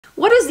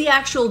What is the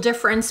actual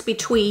difference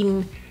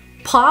between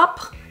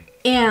pop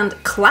and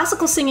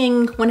classical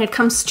singing when it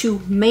comes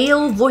to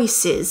male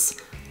voices?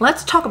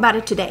 Let's talk about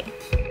it today.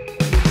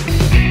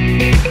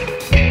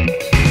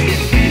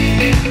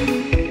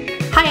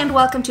 Hi and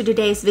welcome to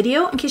today's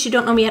video. In case you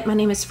don't know me yet, my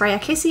name is Freya.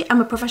 I'm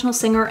a professional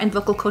singer and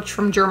vocal coach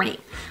from Germany.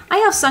 I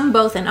have sung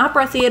both in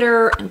opera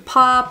theater and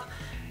pop,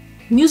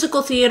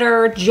 musical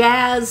theater,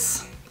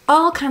 jazz,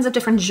 all kinds of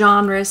different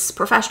genres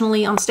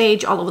professionally on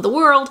stage all over the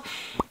world.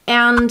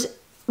 And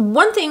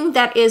one thing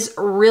that is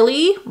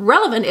really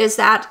relevant is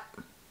that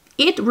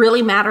it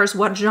really matters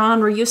what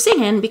genre you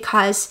sing in,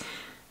 because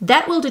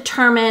that will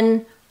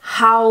determine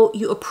how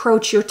you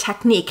approach your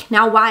technique.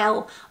 Now,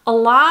 while a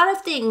lot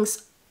of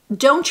things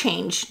don't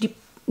change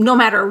no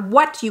matter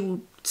what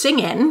you sing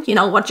in, you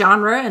know, what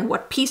genre and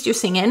what piece you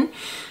sing in,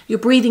 your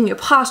breathing, your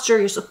posture,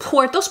 your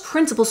support, those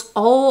principles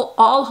all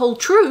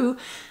hold true.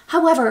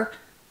 However,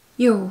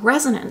 your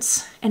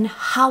resonance and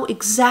how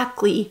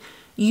exactly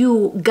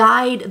you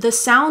guide the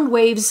sound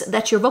waves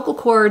that your vocal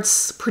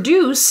cords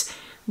produce,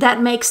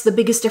 that makes the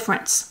biggest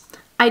difference.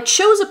 I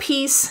chose a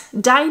piece,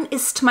 Dein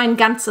ist mein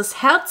ganzes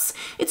Herz.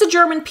 It's a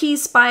German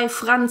piece by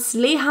Franz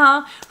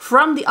Lehár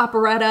from the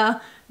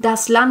operetta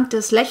Das Land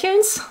des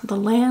Lächelns, the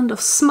land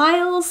of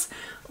smiles,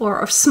 or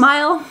of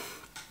smile,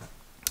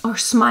 or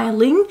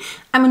smiling.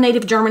 I'm a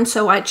native German,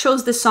 so I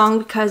chose this song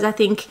because I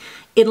think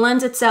it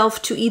lends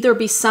itself to either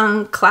be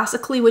sung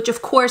classically, which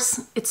of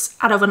course it's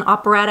out of an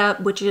operetta,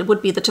 which it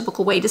would be the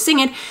typical way to sing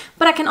it,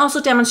 but I can also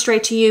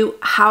demonstrate to you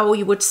how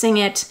you would sing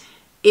it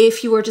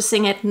if you were to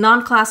sing it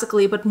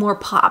non-classically, but more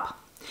pop.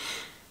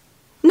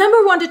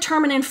 Number one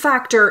determinant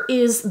factor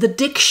is the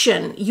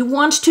diction. You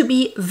want to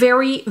be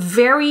very,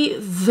 very,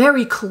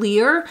 very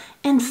clear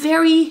and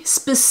very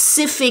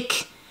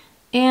specific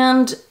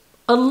and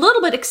a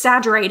little bit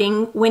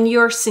exaggerating when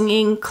you're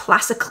singing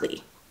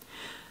classically.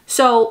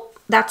 So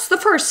that's the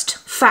first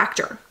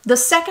factor. The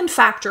second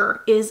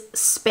factor is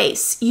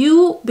space.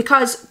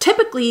 Because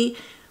typically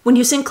when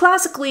you sing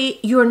classically,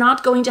 you're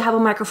not going to have a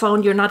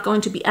microphone, you're not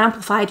going to be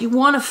amplified. You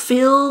want to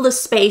fill the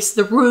space,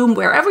 the room,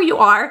 wherever you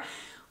are,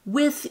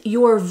 with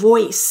your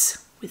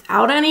voice,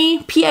 without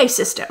any PA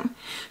system.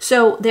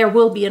 So there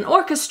will be an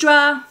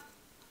orchestra.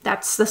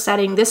 That's the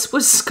setting this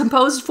was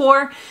composed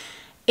for.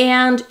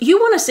 And you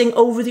want to sing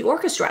over the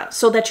orchestra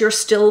so that you're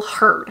still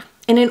heard.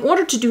 And in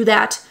order to do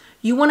that,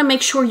 you want to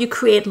make sure you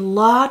create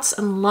lots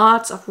and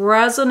lots of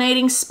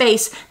resonating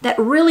space that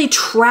really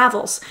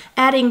travels,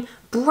 adding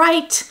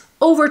bright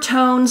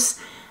overtones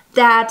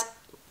that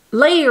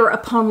layer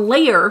upon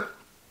layer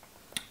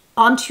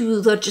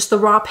onto just the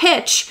raw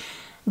pitch.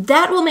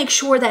 That will make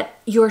sure that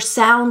your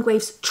sound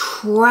waves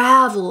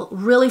travel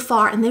really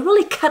far and they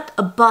really cut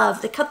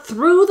above, they cut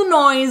through the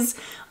noise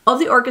of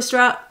the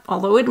orchestra,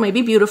 although it may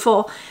be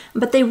beautiful,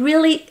 but they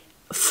really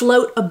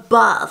float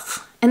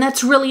above. And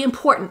that's really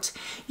important.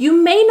 You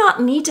may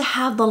not need to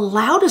have the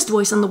loudest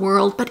voice in the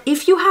world, but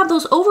if you have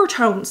those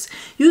overtones,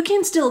 you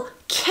can still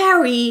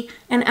carry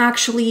and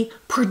actually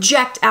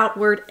project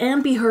outward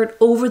and be heard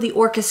over the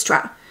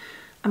orchestra.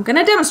 I'm going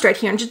to demonstrate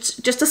here in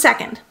just a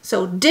second.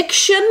 So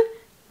diction,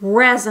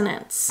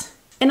 resonance.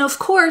 And of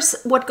course,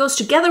 what goes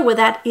together with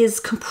that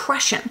is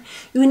compression.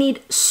 You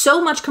need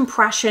so much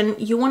compression.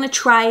 You want to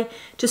try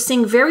to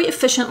sing very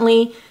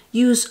efficiently,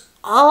 use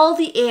all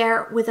the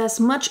air with as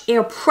much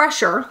air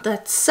pressure,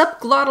 that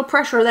subglottal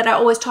pressure that I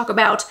always talk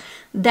about,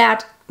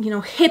 that, you know,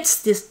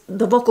 hits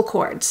the vocal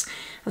cords.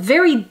 A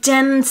very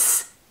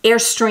dense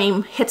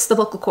airstream hits the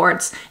vocal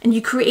cords, and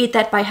you create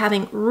that by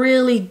having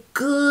really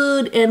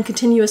good and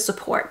continuous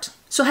support.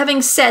 So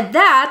having said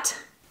that,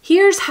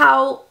 here's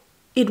how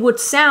it would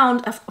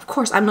sound. Of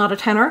course, I'm not a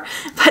tenor,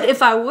 but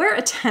if I were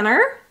a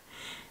tenor,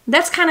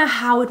 that's kind of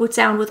how it would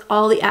sound with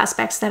all the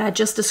aspects that I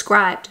just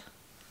described.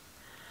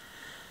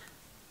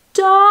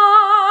 Dein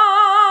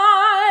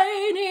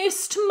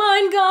ist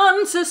mein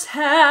ganzes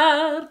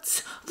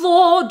Herz,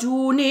 wo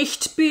du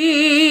nicht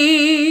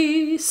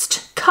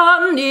bist,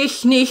 kann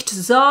ich nicht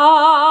sein.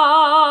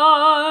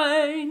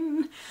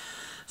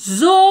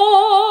 So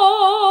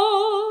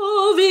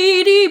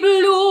wie die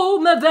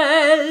Blume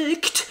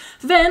welkt,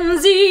 wenn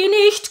sie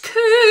nicht küsst,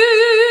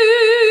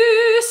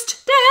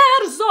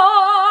 der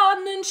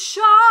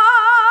Sonnenschein.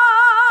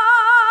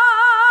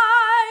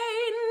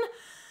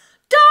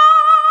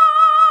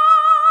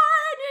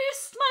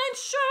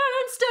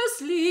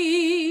 Schönstes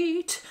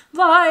Lied,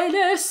 weil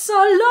es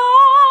allein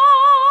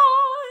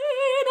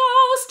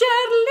aus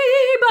der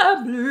Liebe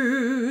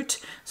blüht.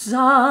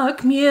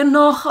 Sag mir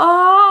noch einmal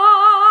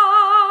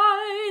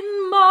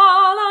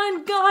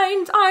ein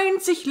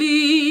einzig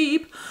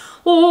lieb.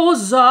 Oh,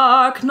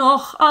 sag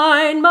noch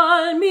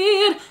einmal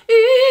mir,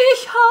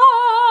 ich hab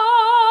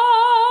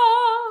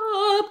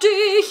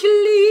dich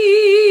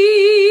lieb.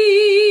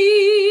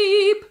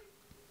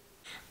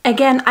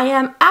 Again, I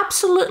am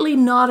absolutely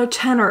not a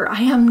tenor.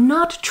 I am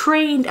not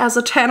trained as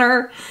a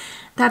tenor.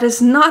 That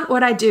is not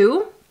what I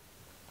do.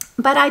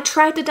 But I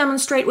tried to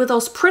demonstrate with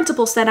those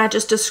principles that I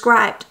just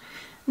described.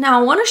 Now,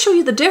 I want to show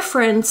you the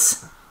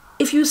difference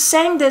if you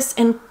sang this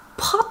in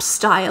pop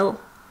style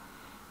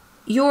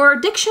your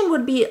diction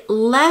would be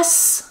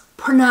less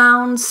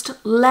pronounced,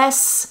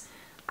 less,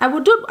 I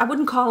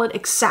wouldn't call it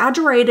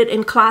exaggerated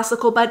in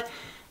classical, but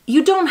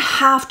you don't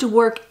have to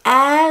work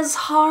as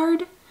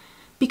hard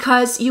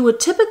because you would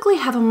typically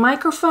have a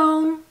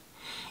microphone,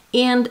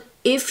 and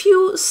if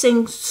you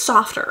sing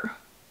softer,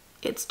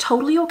 it's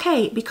totally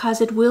okay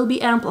because it will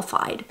be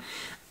amplified.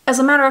 As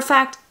a matter of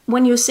fact,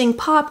 when you sing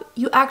pop,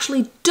 you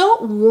actually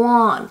don't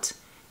want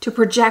to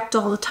project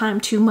all the time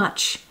too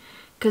much,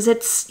 because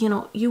it's, you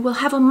know, you will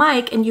have a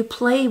mic and you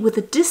play with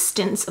the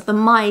distance of the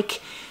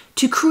mic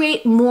to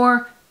create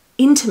more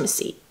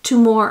intimacy, to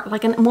more,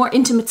 like a more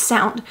intimate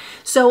sound.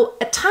 So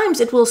at times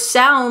it will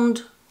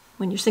sound,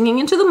 when you're singing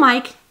into the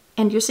mic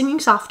and you're singing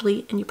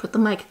softly and you put the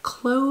mic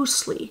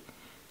closely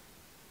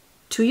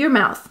to your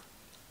mouth,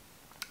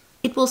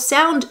 it will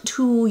sound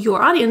to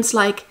your audience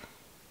like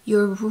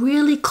you're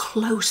really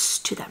close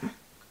to them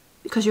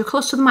because you're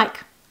close to the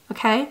mic,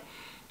 okay?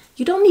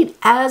 You don't need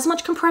as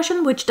much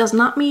compression, which does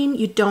not mean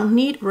you don't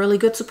need really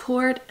good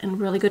support and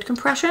really good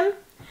compression.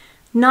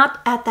 Not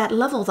at that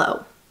level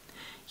though.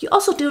 You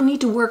also don't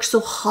need to work so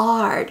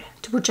hard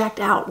to project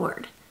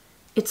outward.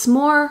 It's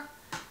more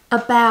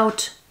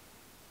about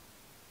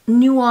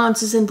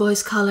nuances in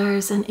voice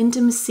colors and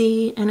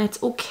intimacy, and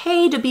it's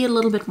okay to be a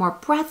little bit more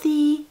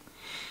breathy.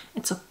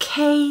 It's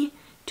okay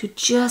to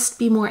just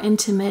be more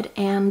intimate,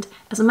 and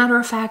as a matter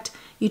of fact,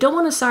 you don't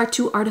want to sound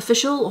too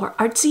artificial or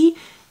artsy.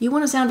 You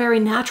want to sound very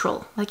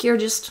natural, like you're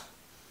just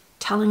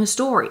telling a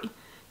story.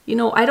 You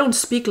know, I don't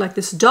speak like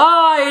this,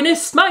 "Dein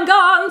ist mein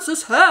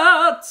ganzes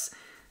Herz."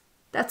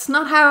 That's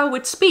not how I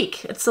would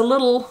speak. It's a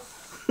little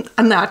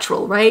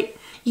unnatural, right?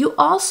 You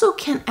also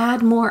can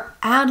add more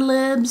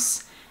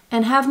ad-libs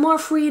and have more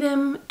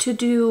freedom to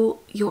do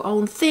your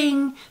own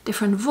thing,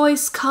 different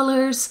voice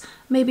colors,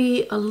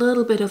 maybe a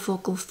little bit of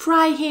vocal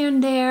fry here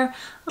and there,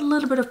 a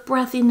little bit of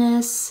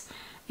breathiness,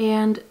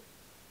 and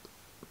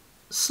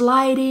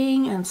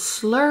sliding and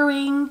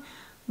slurring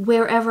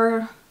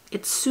wherever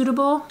it's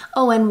suitable.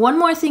 Oh, and one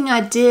more thing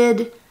I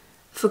did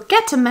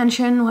forget to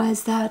mention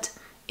was that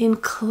in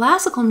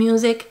classical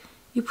music,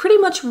 you pretty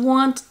much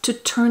want to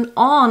turn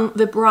on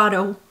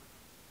vibrato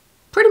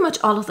pretty much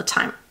all of the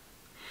time.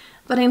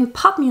 But in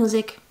pop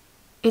music,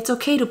 it's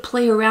okay to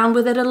play around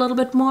with it a little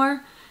bit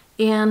more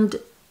and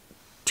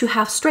to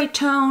have straight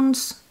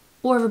tones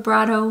or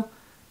vibrato.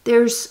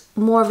 There's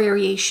more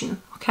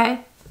variation,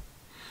 okay?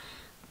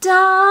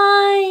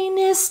 Dein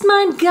ist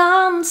mein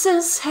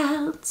ganzes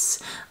Herz,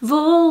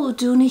 wo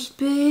du nicht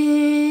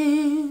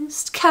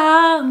bist,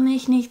 kann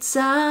ich nicht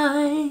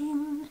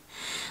sein.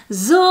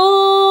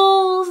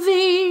 So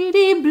wie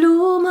die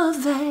Blume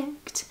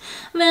welkt,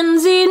 wenn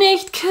sie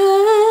nicht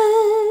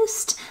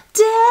küsst,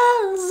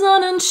 der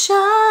Sonnenschein.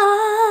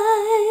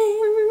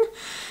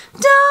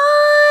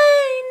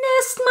 Dein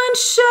ist mein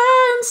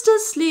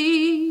schönstes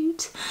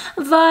Lied,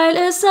 weil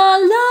es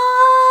allein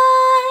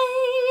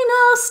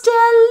aus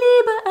der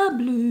Liebe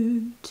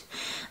erblüht.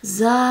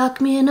 Sag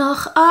mir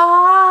noch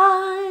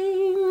einmal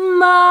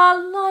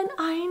ein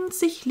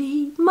einzig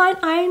Lied,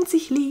 mein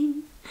einzig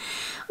Lied.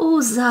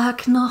 Oh,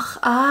 sag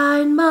noch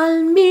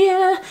einmal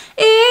mir,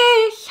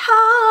 ich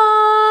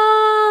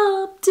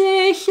hab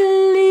dich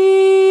lieb.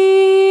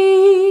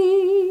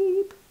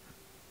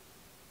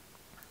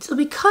 So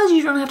because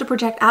you don't have to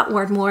project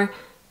outward more,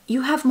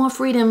 you have more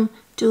freedom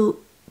to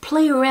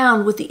play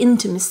around with the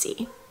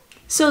intimacy.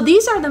 So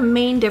these are the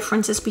main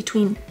differences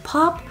between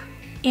pop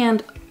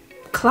and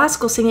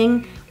classical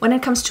singing when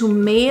it comes to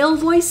male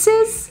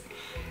voices.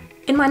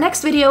 In my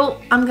next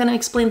video, I'm gonna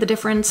explain the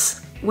difference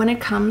when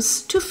it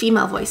comes to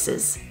female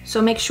voices.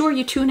 So make sure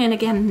you tune in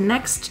again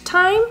next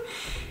time.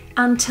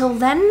 Until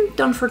then,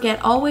 don't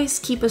forget, always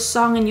keep a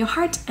song in your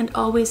heart and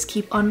always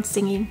keep on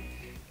singing.